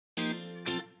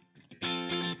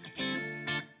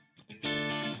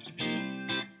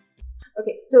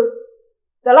Okay, so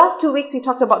the last 2 weeks we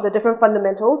talked about the different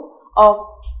fundamentals of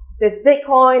this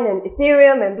Bitcoin and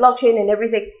Ethereum and blockchain and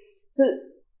everything. So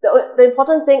the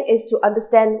important thing is to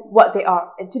understand what they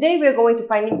are. And today we're going to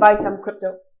finally buy some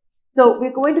crypto. So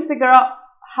we're going to figure out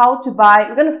how to buy.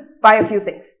 We're going to buy a few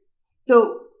things.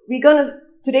 So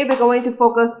today we're going to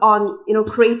focus on,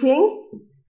 creating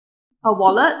a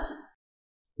wallet,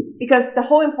 because the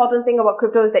whole important thing about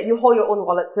crypto is that you hold your own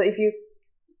wallet. So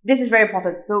this is very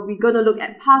important. So we're going to look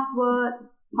at password,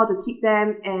 how to keep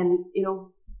them, and,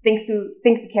 things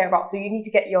to care about. So you need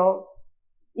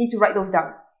to write those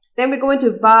down. Then we're going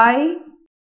to buy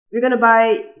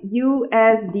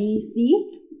USDC.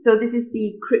 So this is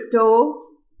the crypto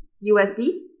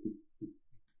USD.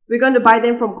 We're going to buy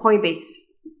them from Coinbase.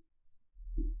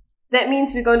 That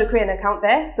means we're going to create an account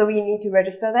there. So we need to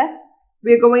register there.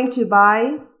 We're going to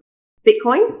buy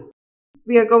Bitcoin.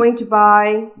 We're going to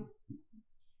buy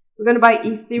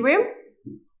Ethereum,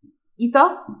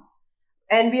 Ether.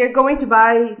 And we are going to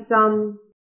buy some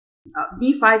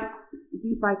DeFi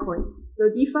coins. So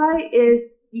DeFi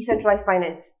is decentralized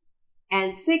finance.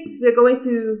 And 6, we're going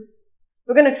to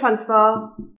transfer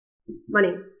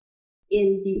money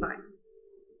in DeFi.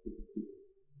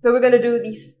 So we're going to do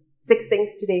these 6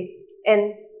 things today.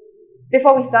 And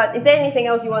before we start, is there anything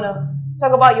else you want to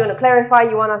talk about, you want to clarify,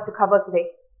 you want us to cover today?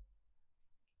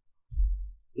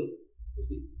 No,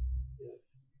 proceed.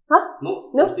 Huh?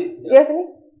 No? Proceed. Do you have any?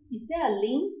 Is there a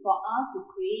link for us to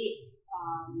create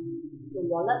the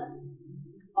wallet?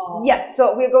 Yeah,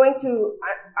 so we're going to,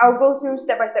 I'll go through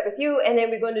step by step with you, and then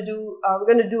we're going to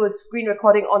do a screen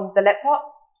recording on the laptop,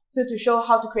 so to show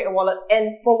how to create a wallet.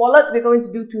 And for wallet, we're going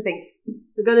to do 2 things.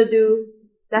 We're going to do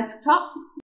desktop,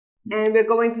 and we're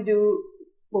going to do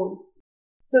phone.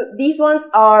 So these ones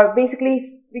are basically,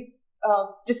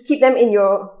 just keep them in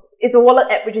it's a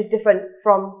wallet app which is different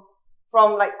from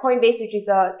like Coinbase, which is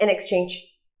an exchange.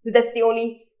 So that's the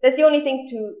only thing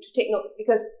to take note,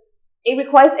 because it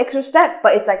requires extra step,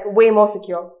 but it's like way more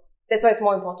secure. That's why it's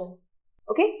more important.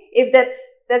 Okay? If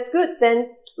that's good,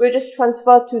 then we'll just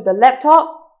transfer to the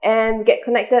laptop and get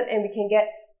connected, and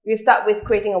we'll start with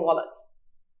creating a wallet.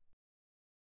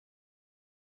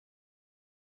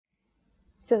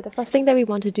 So the first thing that we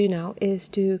want to do now is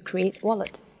to create a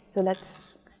wallet. So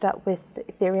let's start with the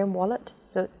Ethereum wallet.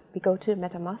 So we go to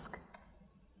MetaMask,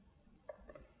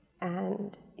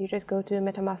 and you just go to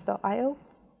metamask.io.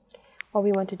 What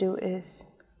we want to do is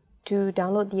to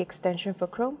download the extension for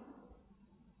Chrome.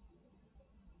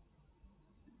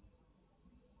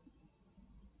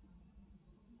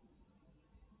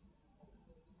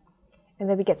 And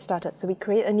then we get started. So we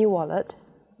create a new wallet,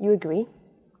 you agree,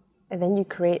 and then you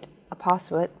create a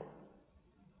password.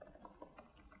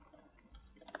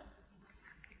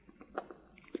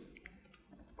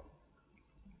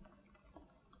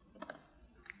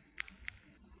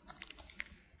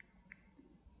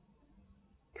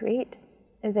 Create,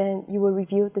 and then you will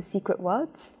review the secret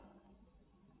words.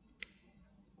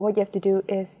 What you have to do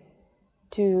is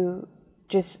to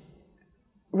just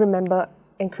remember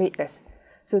and create this.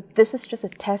 So this is just a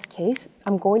test case.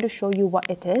 I'm going to show you what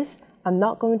it is. I'm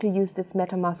not going to use this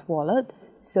MetaMask wallet.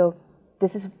 So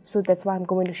that's why I'm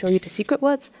going to show you the secret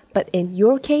words. But in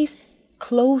your case,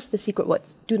 close the secret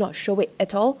words. Do not show it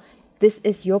at all. This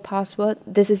is your password.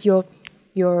 This is your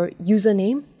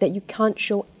username that you can't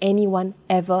show anyone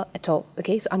ever at all.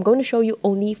 Okay, so I'm going to show you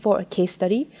only for a case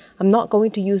study. I'm not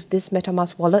going to use this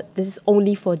MetaMask wallet. This is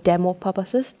only for demo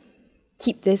purposes.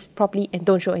 Keep this properly and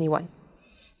don't show anyone.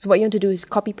 So what you want to do is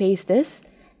copy paste this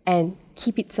and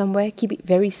keep it somewhere, keep it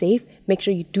very safe. Make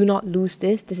sure you do not lose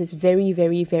this. This is very,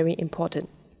 very, very important.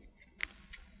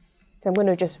 So I'm going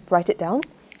to just write it down,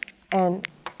 and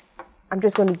I'm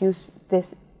just going to use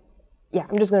this. Yeah,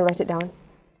 I'm just going to write it down.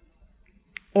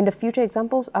 In the future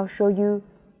examples, I'll show you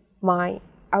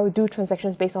I'll do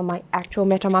transactions based on my actual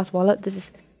MetaMask wallet. This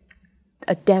is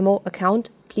a demo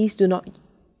account. Please do not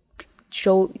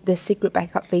show the secret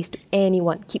backup phase to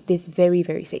anyone. Keep this very,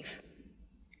 very safe.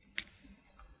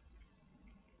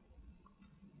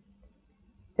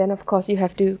 Then, of course, you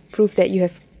have to prove that you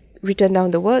have written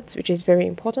down the words, which is very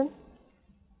important.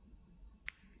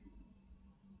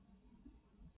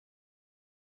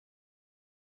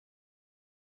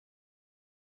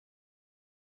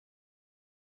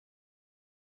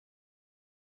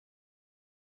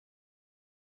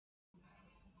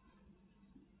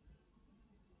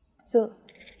 So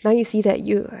now you see that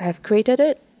you have created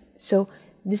it. So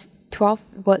this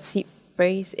 12-word seed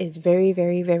phrase is very,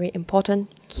 very, very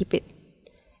important. Keep it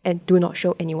and do not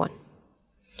show anyone.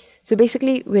 So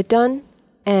basically, we're done,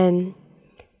 and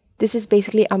this is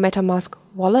basically our MetaMask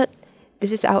wallet.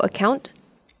 This is our account.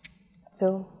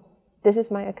 So this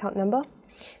is my account number.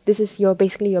 This is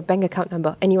basically your bank account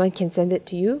number. Anyone can send it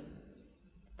to you.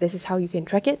 This is how you can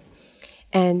track it.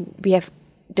 And we have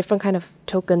different kind of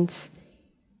tokens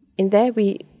in there.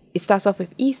 It starts off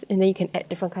with ETH, and then you can add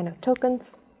different kind of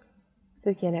tokens. So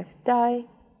you can have DAI,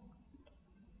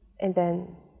 and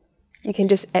then you can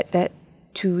just add that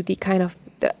to the kind of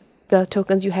the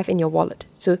tokens you have in your wallet.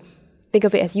 So think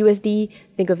of it as USD,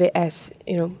 think of it as,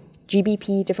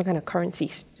 GBP, different kind of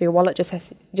currencies. So your wallet just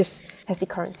has the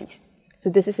currencies. So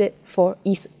this is it for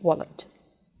ETH wallet.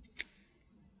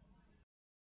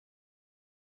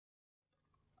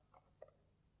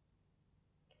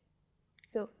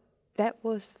 So that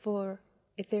was for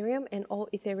Ethereum and all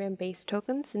Ethereum-based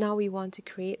tokens. Now we want to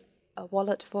create a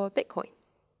wallet for Bitcoin.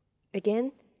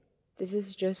 Again, this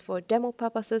is just for demo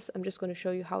purposes. I'm just going to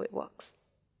show you how it works.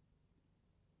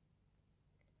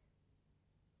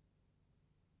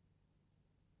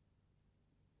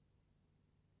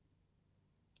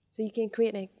 So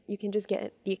you can just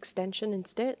get the extension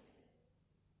instead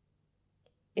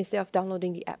of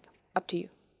downloading the app. Up to you.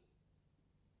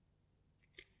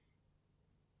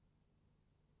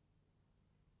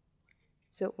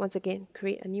 So once again,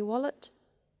 create a new wallet,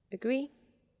 agree.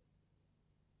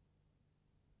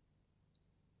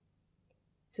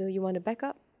 So you want to back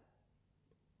up.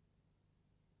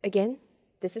 Again,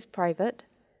 this is private,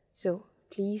 so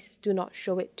please do not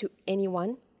show it to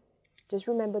anyone. Just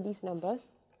remember these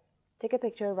numbers. Take a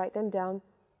picture, write them down,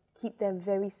 keep them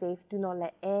very safe. Do not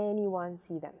let anyone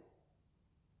see them.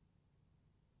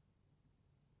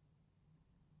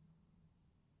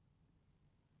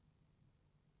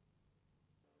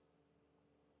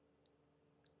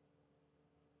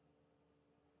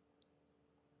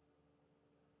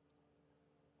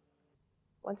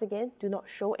 Once again, do not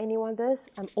show anyone this.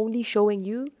 I'm only showing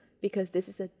you because this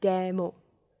is a demo.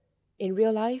 In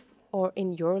real life or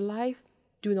in your life,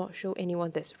 do not show anyone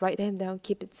this. Write them down,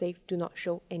 keep it safe, do not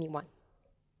show anyone.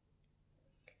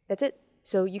 That's it.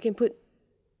 So you can put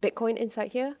Bitcoin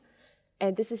inside here,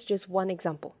 and this is just one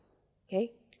example.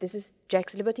 Okay, this is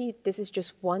Jack's Liberty. This is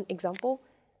just one example.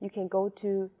 You can go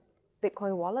to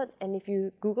Bitcoin wallet, and if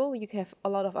you Google, you can have a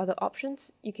lot of other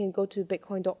options. You can go to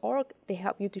bitcoin.org. They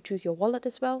help you to choose your wallet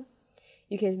as well.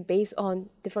 You can base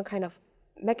on different kind of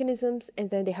mechanisms,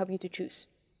 and then they help you to choose.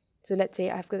 So let's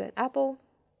say I've got an Apple,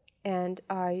 and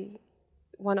I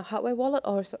want a hardware wallet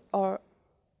or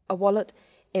a wallet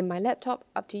in my laptop.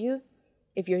 Up to you.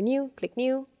 If you're new, click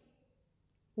new,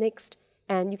 next,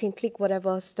 and you can click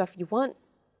whatever stuff you want,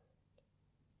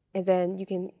 and then you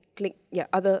can click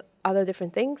other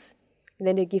different things. And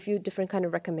then they give you different kind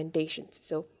of recommendations.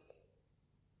 So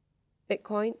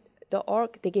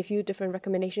bitcoin.org, they give you different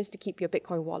recommendations to keep your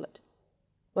Bitcoin wallet.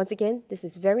 Once again, this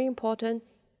is very important.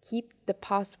 Keep the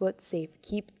password safe.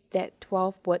 Keep that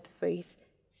 12-word phrase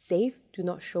safe. Do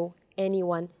not show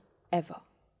anyone ever.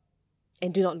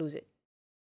 And do not lose it.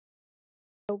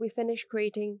 So we finished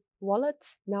creating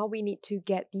wallets. Now we need to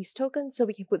get these tokens so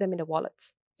we can put them in the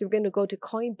wallets. So we're going to go to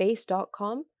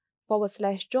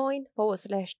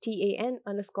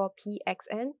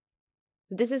coinbase.com/join/TAN_PXN.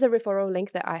 So this is a referral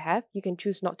link that I have. You can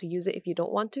choose not to use it if you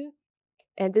don't want to.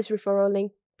 And this referral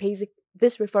link basically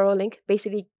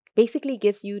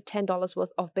gives you $10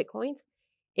 worth of Bitcoins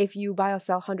if you buy or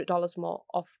sell $100 more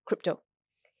of crypto.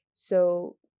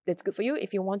 So that's good for you.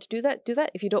 If you want to do that, do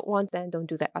that. If you don't want, then don't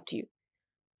do that. Up to you.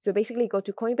 So basically go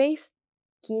to Coinbase,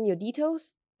 key in your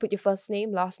details, put your first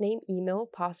name, last name, email,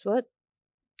 password,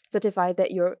 certify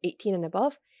that you're 18 and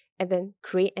above, and then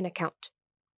create an account.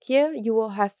 Here you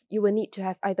will need to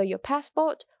have either your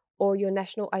passport or your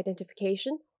national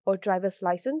identification or driver's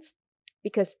license,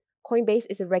 because Coinbase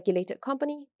is a regulated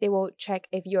company. They will check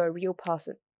if you're a real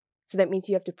person. So that means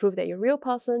you have to prove that you're a real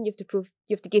person. You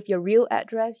have to give your real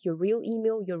address, your real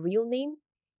email, your real name,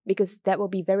 because that will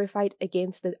be verified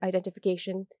against the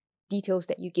identification details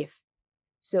that you give.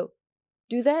 So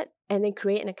do that and then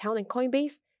create an account in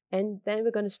Coinbase, and then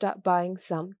we're going to start buying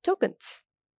some tokens.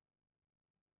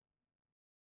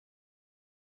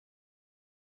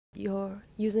 Your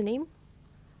username,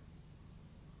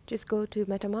 just go to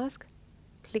MetaMask,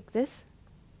 click this,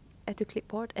 add to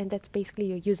clipboard, and that's basically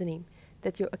your username.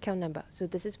 That's your account number. So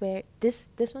this is where this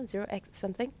one 0x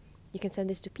something. You can send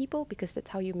this to people because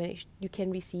that's how you can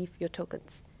receive your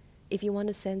tokens. If you want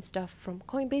to send stuff from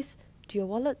Coinbase to your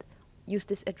wallet, use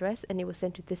this address and it will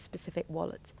send to this specific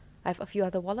wallet. I have a few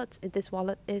other wallets, and this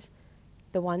wallet is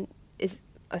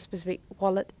a specific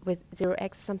wallet with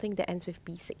 0x something that ends with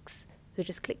B6. So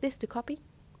just click this to copy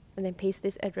and then paste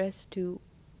this address to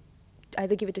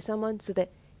either give it to someone so that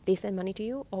they send money to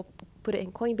you, or put it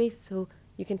in Coinbase so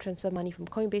you can transfer money from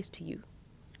Coinbase to you.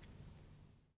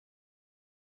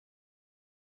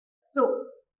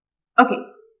 Okay,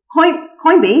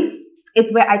 Coinbase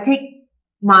is where I take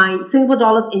my Singapore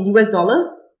dollars in US dollars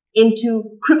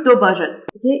into crypto version.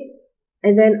 Okay,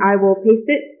 and then I will paste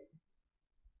it.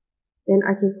 Then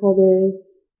I can call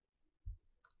this,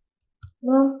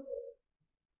 well,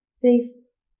 save.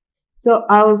 So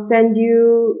I'll send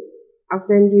you,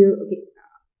 okay.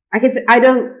 I can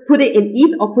either put it in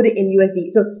ETH or put it in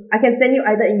USD. So I can send you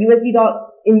either in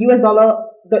US dollar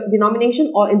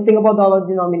denomination or in Singapore dollar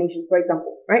denomination, for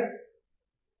example, right?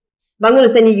 But I'm going to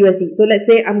send you USD. So let's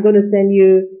say I'm going to send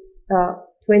you $20.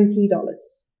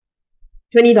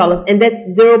 $20, and that's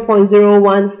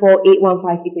 0.014815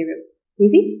 Ethereum. You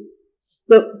see?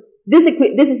 So this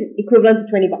is equivalent to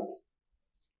 $20.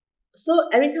 So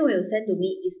every time when you send to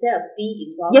me, is there a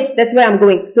fee involved? Yes, that's where I'm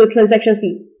going. So transaction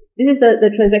fee. This is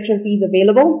the transaction fees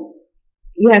available.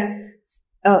 You have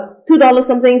 $2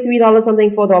 something, $3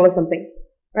 something, $4 something,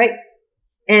 right?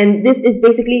 And this is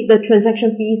basically the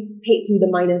transaction fees paid to the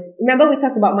miners. Remember we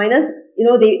talked about miners? You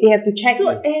know, they have to check. So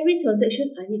every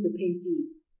transaction I need to pay fee.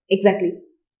 Exactly.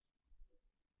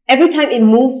 Every time it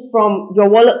moves from your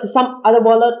wallet to some other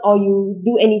wallet, or you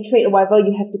do any trade or whatever,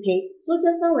 you have to pay. So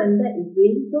just now when that is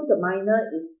doing, so the miner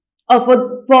is...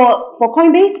 For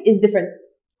Coinbase, it's different.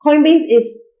 Coinbase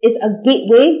is a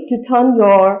gateway to turn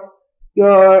your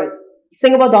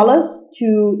Singapore dollars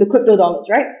to the crypto dollars,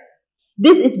 right?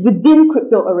 This is within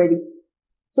crypto already.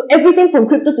 So everything from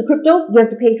crypto to crypto, you have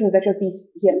to pay transaction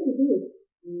fees here.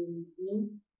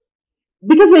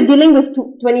 Because we're dealing with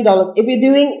 $20. If you're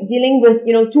dealing with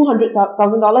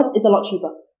 $200,000, it's a lot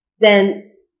cheaper than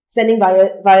sending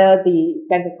via the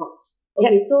bank accounts.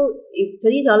 Okay, yep. So if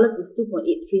 $20 is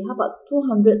 2.83, how about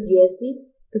 200 USD?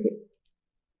 Okay.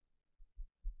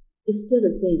 It's still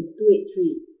the same,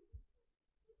 283.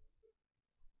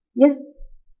 Yeah.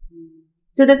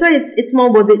 So that's why it's more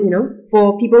worth it,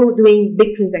 for people doing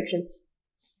big transactions.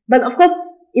 But of course,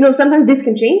 sometimes this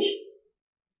can change.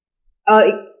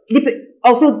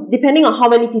 Also, depending on how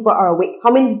many people are awake, how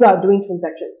many people are doing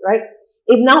transactions, right?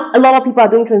 If now a lot of people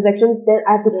are doing transactions, then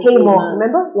I have to pay more.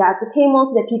 Remember? Yeah, I have to pay more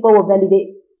so that people will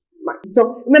validate.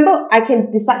 So remember, I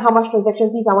can decide how much transaction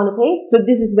fees I want to pay. So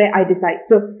this is where I decide.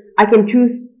 So I can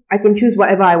choose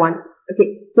whatever I want.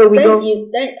 Okay, so we go. If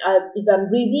I'm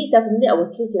greedy, definitely I will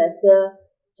choose lesser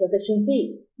transaction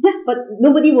fee. Yeah, but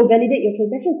nobody will validate your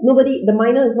transactions. The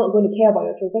miner is not going to care about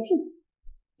your transactions.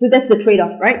 So that's the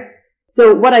trade-off, right?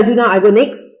 So what I do now, I go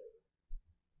next,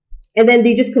 and then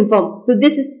they just confirm. So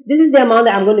this is the amount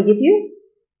that I'm going to give you.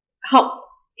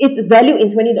 It's valued in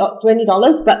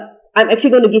 $20, but I'm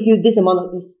actually going to give you this amount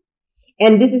of ETH.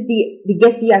 And this is the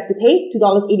gas fee I have to pay,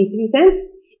 $2.83,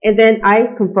 and then I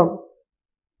confirm.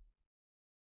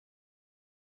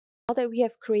 Now that we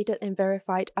have created and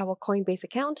verified our Coinbase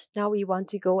account, now we want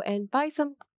to go and buy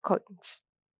some coins.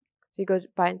 So you go to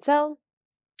buy and sell,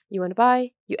 you want to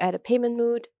buy, you add a payment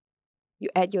mode, you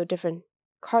add your different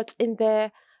cards in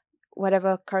there,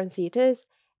 whatever currency it is,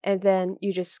 and then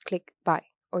you just click buy,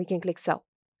 or you can click sell,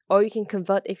 or you can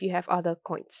convert if you have other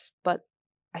coins. But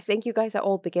I think you guys are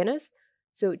all beginners,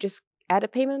 so just add a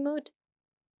payment mode,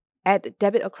 add a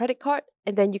debit or credit card,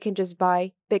 and then you can just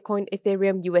buy Bitcoin,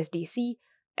 Ethereum, USDC,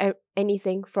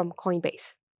 anything from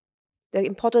Coinbase. The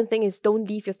important thing is don't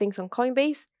leave your things on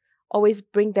Coinbase, always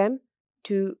bring them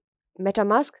to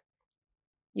MetaMask.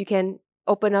 You can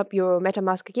open up your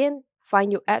MetaMask again,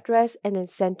 find your address, and then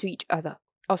send to each other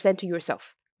or send to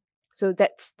yourself. So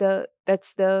that's the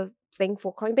thing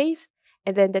for Coinbase,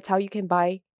 and then that's how you can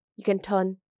buy. You can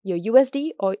turn your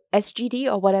USD or SGD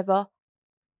or whatever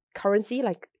currency,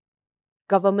 like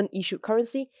government issued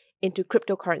currency, into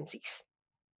cryptocurrencies.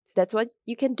 So that's what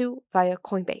you can do via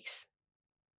Coinbase.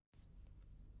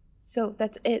 So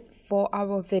that's it for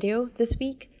our video this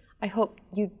week. I hope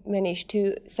you managed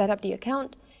to set up the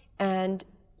account and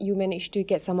you managed to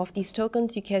get some of these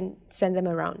tokens. You can send them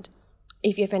around.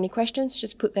 If you have any questions,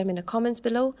 just put them in the comments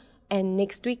below. And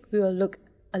next week, we will look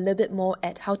a little bit more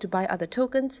at how to buy other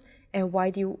tokens and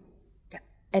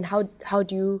how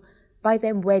do you buy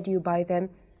them, where do you buy them,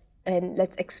 and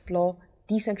let's explore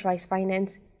decentralized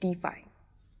finance, DeFi.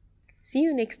 See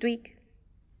you next week.